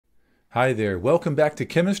Hi there, welcome back to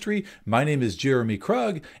chemistry. My name is Jeremy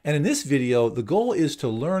Krug, and in this video, the goal is to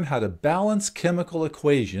learn how to balance chemical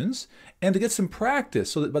equations and to get some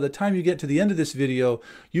practice so that by the time you get to the end of this video,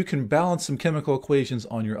 you can balance some chemical equations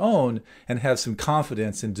on your own and have some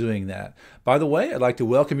confidence in doing that. By the way, I'd like to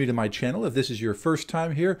welcome you to my channel. If this is your first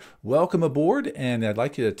time here, welcome aboard, and I'd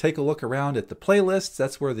like you to take a look around at the playlists.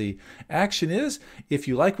 That's where the action is. If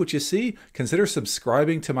you like what you see, consider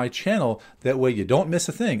subscribing to my channel. That way you don't miss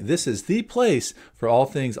a thing. This is the place for all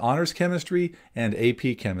things honors chemistry and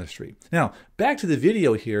AP chemistry. Now, back to the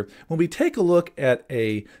video here. When we take a look at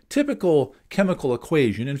a typical chemical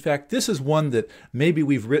equation, in fact, this is one that maybe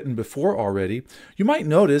we've written before already, you might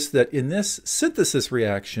notice that in this synthesis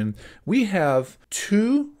reaction, we have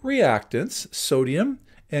two reactants, sodium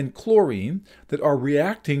and chlorine, that are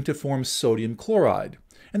reacting to form sodium chloride.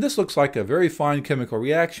 And this looks like a very fine chemical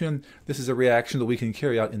reaction. This is a reaction that we can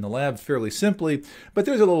carry out in the lab fairly simply, but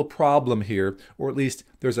there's a little problem here, or at least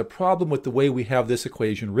there's a problem with the way we have this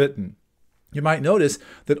equation written. You might notice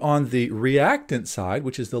that on the reactant side,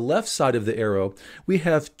 which is the left side of the arrow, we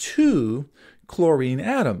have two chlorine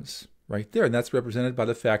atoms right there, and that's represented by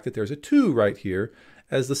the fact that there's a 2 right here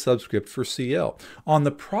as the subscript for Cl. On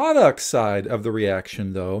the product side of the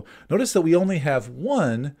reaction, though, notice that we only have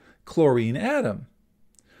one chlorine atom.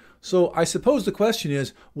 So I suppose the question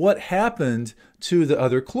is, what happened to the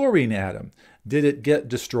other chlorine atom? Did it get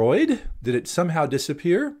destroyed? Did it somehow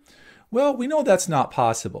disappear? Well, we know that's not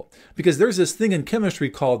possible because there's this thing in chemistry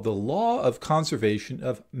called the law of conservation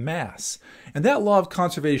of mass. And that law of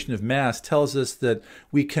conservation of mass tells us that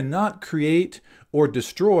we cannot create or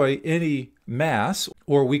destroy any mass,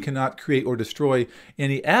 or we cannot create or destroy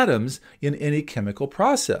any atoms in any chemical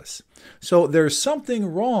process. So there's something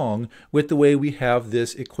wrong with the way we have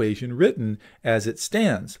this equation written as it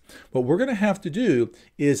stands. What we're going to have to do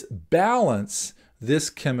is balance this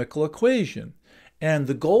chemical equation. And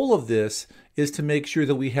the goal of this is to make sure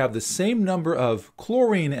that we have the same number of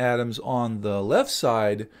chlorine atoms on the left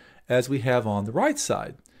side as we have on the right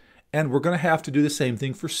side. And we're going to have to do the same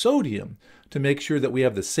thing for sodium to make sure that we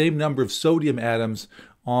have the same number of sodium atoms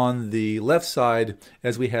on the left side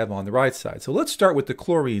as we have on the right side. So let's start with the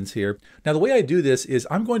chlorines here. Now the way I do this is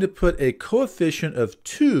I'm going to put a coefficient of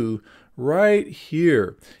 2 right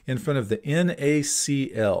here in front of the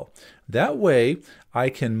NaCl. That way I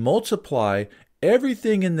can multiply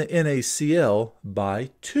everything in the NaCl by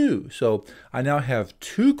 2. So I now have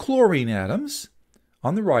 2 chlorine atoms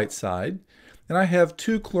on the right side, and I have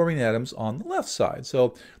 2 chlorine atoms on the left side.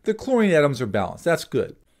 So the chlorine atoms are balanced. That's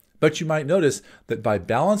good. But you might notice that by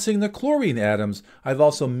balancing the chlorine atoms, I've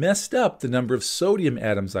also messed up the number of sodium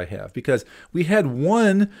atoms I have, because we had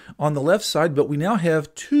 1 on the left side, but we now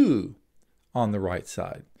have 2 on the right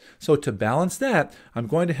side. So to balance that, I'm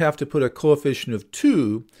going to have to put a coefficient of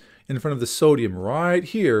 2 in front of the sodium right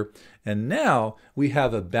here, and now we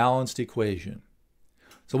have a balanced equation.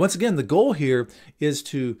 So once again, the goal here is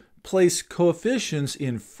to place coefficients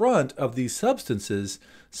in front of these substances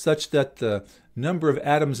such that the number of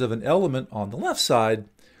atoms of an element on the left side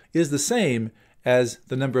is the same as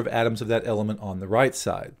the number of atoms of that element on the right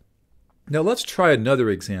side. Now let's try another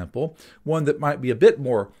example, one that might be a bit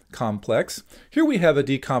more complex. Here we have a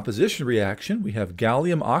decomposition reaction. We have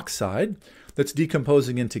gallium oxide that's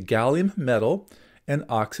decomposing into gallium metal and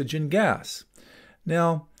oxygen gas.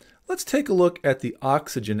 Now, let's take a look at the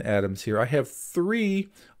oxygen atoms here. I have 3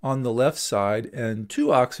 on the left side and 2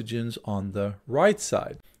 oxygens on the right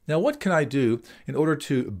side. Now, what can I do in order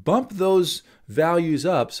to bump those values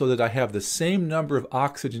up so that I have the same number of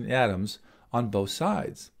oxygen atoms on both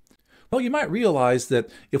sides? Well, you might realize that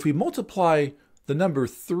if we multiply the number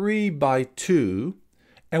 3 by 2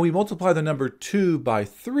 and we multiply the number 2 by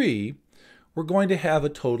 3, we're going to have a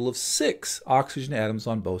total of 6 oxygen atoms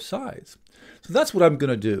on both sides. So that's what I'm going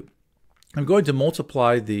to do. I'm going to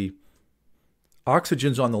multiply the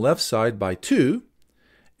oxygens on the left side by 2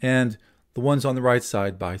 and the ones on the right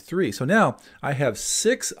side by 3. So now I have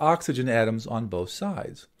 6 oxygen atoms on both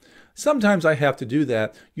sides. Sometimes I have to do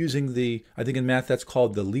that using I think in math that's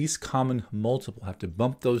called the least common multiple. I have to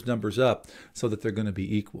bump those numbers up so that they're going to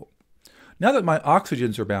be equal. Now that my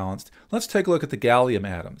oxygens are balanced, let's take a look at the gallium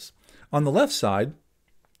atoms. On the left side,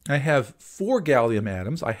 I have 4 gallium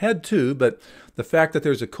atoms. I had 2, but the fact that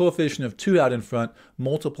there's a coefficient of 2 out in front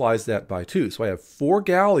multiplies that by 2. So I have 4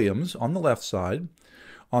 galliums on the left side.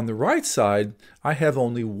 On the right side, I have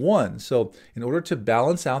only 1. So in order to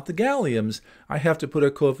balance out the galliums, I have to put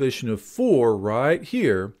a coefficient of 4 right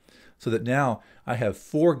here, so that now I have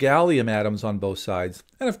 4 gallium atoms on both sides,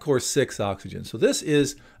 and of course 6 oxygen. So this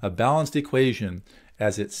is a balanced equation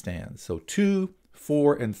as it stands. So 2,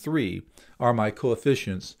 4, and 3 are my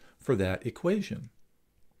coefficients for that equation.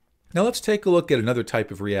 Now let's take a look at another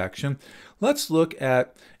type of reaction. Let's look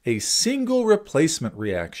at a single replacement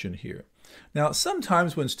reaction here. Now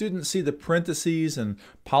sometimes when students see the parentheses and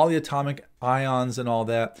polyatomic ions and all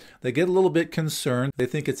that, they get a little bit concerned. They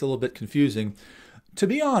think it's a little bit confusing. To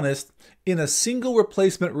be honest, in a single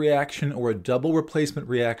replacement reaction or a double replacement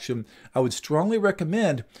reaction, I would strongly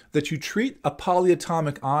recommend that you treat a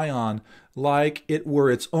polyatomic ion like it were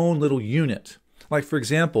its own little unit. Like for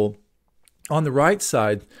example, on the right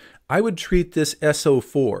side, I would treat this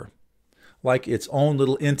SO4 like its own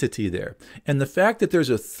little entity there. And the fact that there's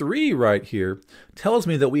a 3 right here tells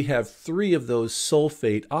me that we have 3 of those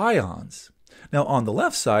sulfate ions. Now on the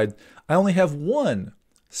left side, I only have 1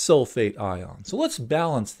 sulfate ion. So let's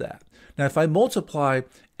balance that. Now if I multiply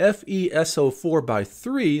FeSO4 by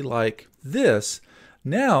 3 like this,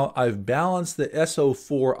 now I've balanced the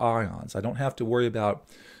SO4 ions. I don't have to worry about,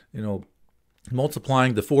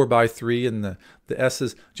 multiplying the 4 by 3 and the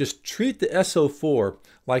S's. Just treat the SO4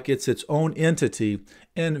 like it's its own entity,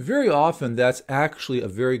 and very often that's actually a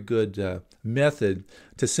very good method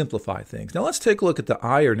to simplify things. Now let's take a look at the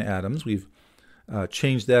iron atoms. We've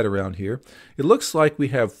changed that around here. It looks like we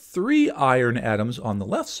have 3 iron atoms on the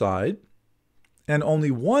left side and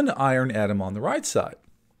only 1 iron atom on the right side.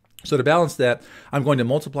 So to balance that, I'm going to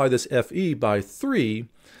multiply this Fe by 3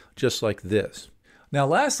 just like this. Now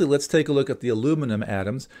lastly, let's take a look at the aluminum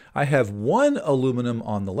atoms. I have 1 aluminum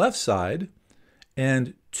on the left side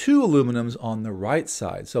and 2 aluminums on the right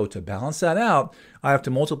side. So to balance that out, I have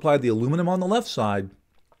to multiply the aluminum on the left side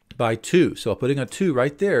by 2. So putting a 2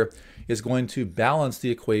 right there is going to balance the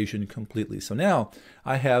equation completely. So now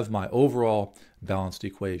I have my overall balanced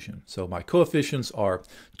equation. So my coefficients are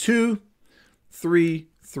 2, 3,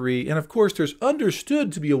 3, and of course there's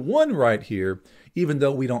understood to be a 1 right here, even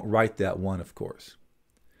though we don't write that 1, of course.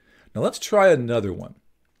 Now let's try another one.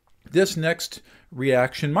 This next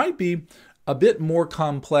reaction might be a bit more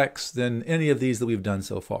complex than any of these that we've done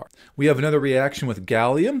so far. We have another reaction with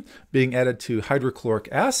gallium being added to hydrochloric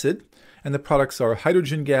acid, and the products are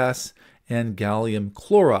hydrogen gas and gallium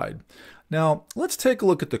chloride. Now let's take a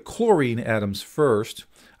look at the chlorine atoms first.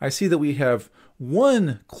 I see that we have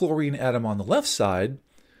 1 chlorine atom on the left side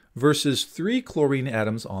versus 3 chlorine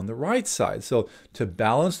atoms on the right side. So to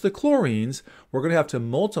balance the chlorines, we're going to have to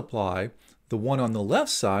multiply the one on the left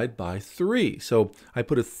side by 3. So I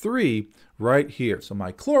put a 3 right here. So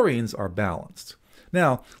my chlorines are balanced.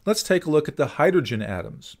 Now let's take a look at the hydrogen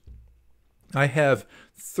atoms. I have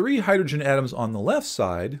 3 hydrogen atoms on the left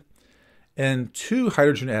side and 2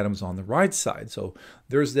 hydrogen atoms on the right side. So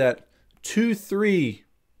there's that 2-3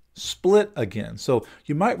 split again. So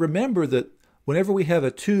you might remember that whenever we have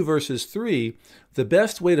a 2 versus 3, the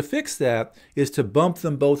best way to fix that is to bump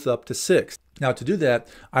them both up to 6. Now to do that,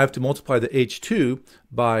 I have to multiply the H2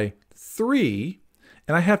 by 3,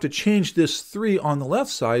 and I have to change this 3 on the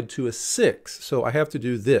left side to a 6. So I have to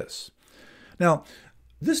do this. Now,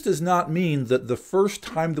 this does not mean that the first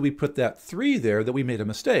time that we put that 3 there that we made a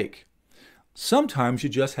mistake. Sometimes you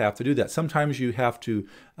just have to do that. Sometimes you have to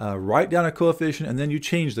write down a coefficient and then you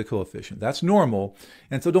change the coefficient. That's normal,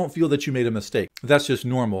 and so don't feel that you made a mistake. That's just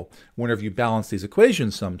normal whenever you balance these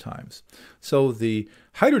equations sometimes. So the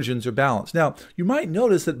hydrogens are balanced. Now, you might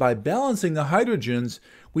notice that by balancing the hydrogens,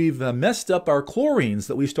 we've messed up our chlorines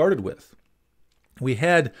that we started with. We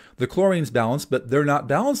had the chlorines balanced, but they're not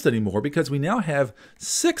balanced anymore because we now have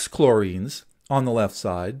 6 chlorines on the left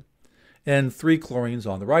side and 3 chlorines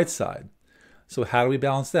on the right side. So how do we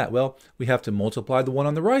balance that? Well, we have to multiply the one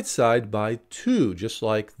on the right side by 2, just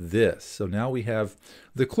like this. So now we have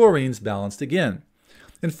the chlorines balanced again.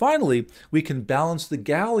 And finally, we can balance the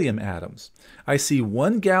gallium atoms. I see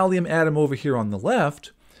 1 gallium atom over here on the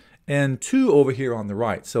left and 2 over here on the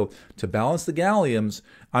right. So to balance the galliums,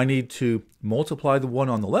 I need to multiply the one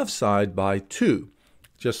on the left side by 2,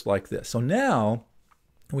 just like this. So now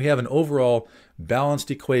we have an overall balanced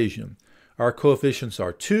equation. Our coefficients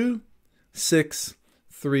are 2, 6,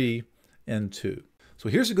 3, and 2. So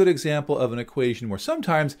here's a good example of an equation where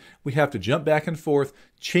sometimes we have to jump back and forth,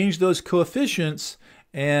 change those coefficients,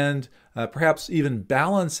 and perhaps even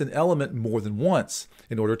balance an element more than once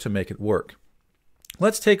in order to make it work.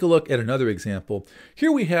 Let's take a look at another example.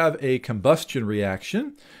 Here we have a combustion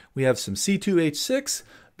reaction. We have some C2H6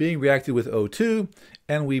 being reacted with O2,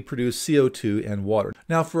 and we produce CO2 and water.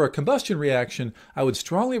 Now for a combustion reaction, I would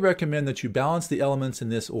strongly recommend that you balance the elements in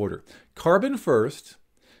this order. Carbon first,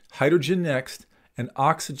 hydrogen next, and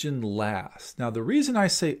oxygen last. Now the reason I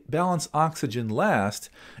say balance oxygen last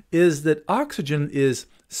is that oxygen is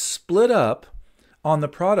split up on the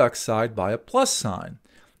product side by a plus sign.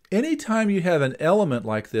 Anytime you have an element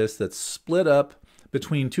like this that's split up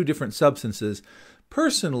between two different substances,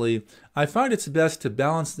 personally, I find it's best to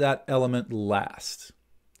balance that element last.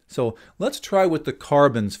 So let's try with the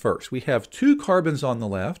carbons first. We have 2 carbons on the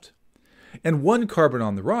left and 1 carbon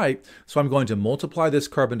on the right, so I'm going to multiply this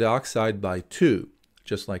carbon dioxide by 2,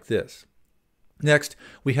 just like this. Next,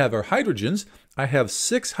 we have our hydrogens. I have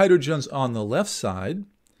 6 hydrogens on the left side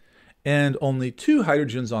and only 2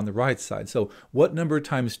 hydrogens on the right side. So what number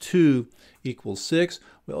times 2 equals 6?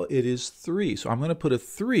 Well, it is 3. So I'm going to put a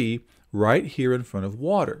 3 right here in front of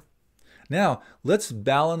water. Now, let's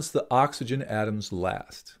balance the oxygen atoms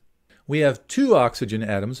last. We have 2 oxygen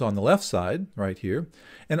atoms on the left side, right here.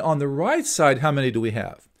 And on the right side, how many do we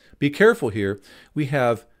have? Be careful here. We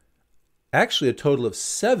have actually a total of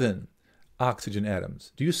 7 oxygen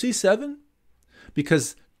atoms. Do you see 7?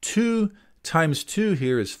 Because 2 times 2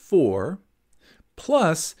 here is 4,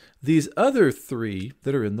 plus these other 3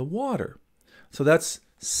 that are in the water. So that's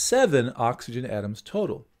 7 oxygen atoms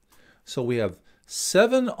total. So we have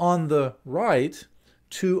 7 on the right,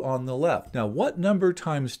 2 on the left. Now, what number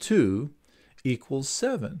times 2 equals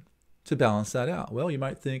 7 to balance that out? Well, you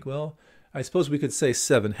might think, well, I suppose we could say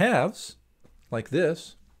 7 halves, like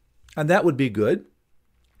this, and that would be good.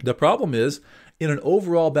 The problem is, in an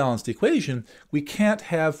overall balanced equation, we can't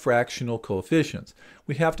have fractional coefficients.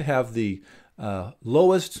 We have to have the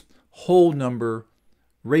lowest whole number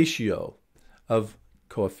ratio of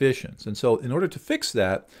coefficients. And so in order to fix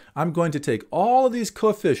that, I'm going to take all of these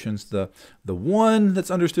coefficients, the 1 that's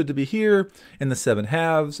understood to be here, and the 7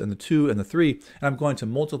 halves, and the 2, and the 3, and I'm going to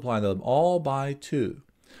multiply them all by 2.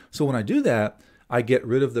 So when I do that, I get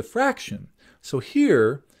rid of the fraction. So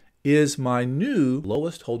here is my new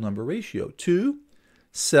lowest whole number ratio, 2,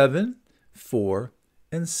 7, 4,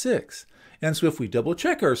 and 6. And so if we double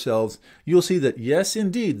check ourselves, you'll see that yes,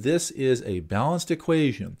 indeed, this is a balanced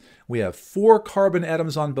equation. We have 4 carbon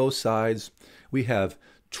atoms on both sides, we have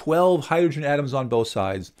 12 hydrogen atoms on both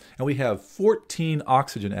sides, and we have 14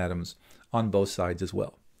 oxygen atoms on both sides as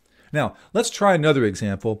well. Now, let's try another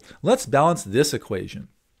example. Let's balance this equation.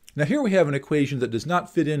 Now here we have an equation that does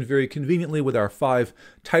not fit in very conveniently with our 5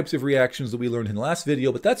 types of reactions that we learned in the last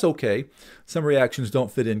video, but that's okay. Some reactions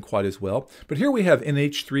don't fit in quite as well. But here we have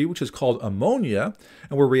NH3, which is called ammonia,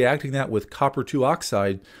 and we're reacting that with copper 2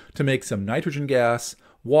 oxide to make some nitrogen gas,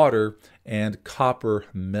 water, and copper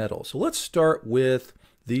metal. So let's start with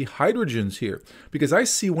the hydrogens here, because I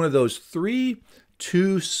see one of those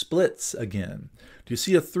 3-2 splits again. Do you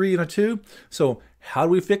see a 3 and a 2? So how do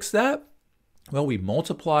we fix that? Well, we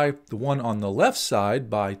multiply the one on the left side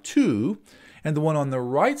by 2 and the one on the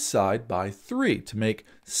right side by 3 to make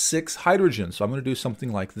 6 hydrogens. So I'm going to do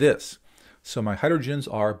something like this. So my hydrogens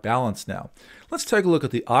are balanced now. Let's take a look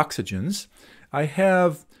at the oxygens. I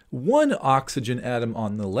have 1 oxygen atom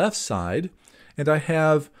on the left side, and I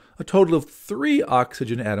have a total of 3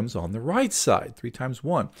 oxygen atoms on the right side, 3 times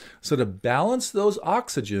 1. So to balance those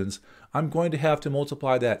oxygens, I'm going to have to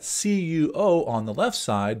multiply that CuO on the left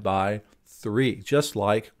side by 3, just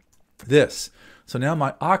like this. So now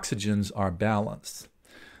my oxygens are balanced.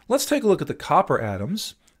 Let's take a look at the copper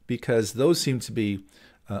atoms, because those seem to be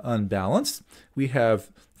unbalanced. We have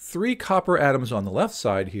 3 copper atoms on the left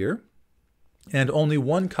side here, and only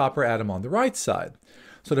 1 copper atom on the right side.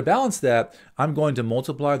 So to balance that, I'm going to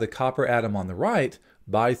multiply the copper atom on the right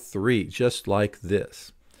by 3, just like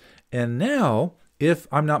this. And now, if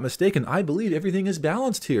I'm not mistaken, I believe everything is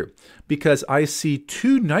balanced here, because I see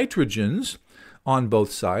 2 nitrogens on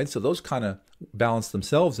both sides, so those kind of balance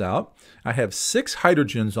themselves out. I have 6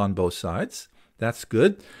 hydrogens on both sides. That's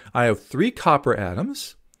good. I have 3 copper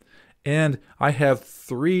atoms, and I have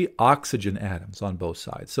 3 oxygen atoms on both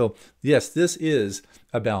sides. So yes, this is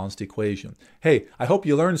a balanced equation. Hey, I hope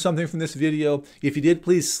you learned something from this video. If you did,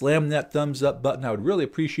 please slam that thumbs up button. I would really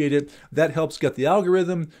appreciate it. That helps get the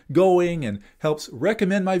algorithm going and helps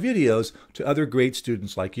recommend my videos to other great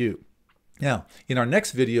students like you. Now, in our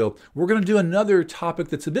next video, we're going to do another topic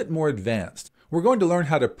that's a bit more advanced. We're going to learn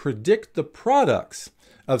how to predict the products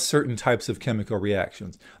of certain types of chemical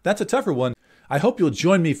reactions. That's a tougher one. I hope you'll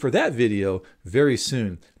join me for that video very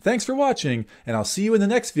soon. Thanks for watching, and I'll see you in the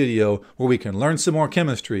next video where we can learn some more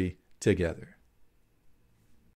chemistry together.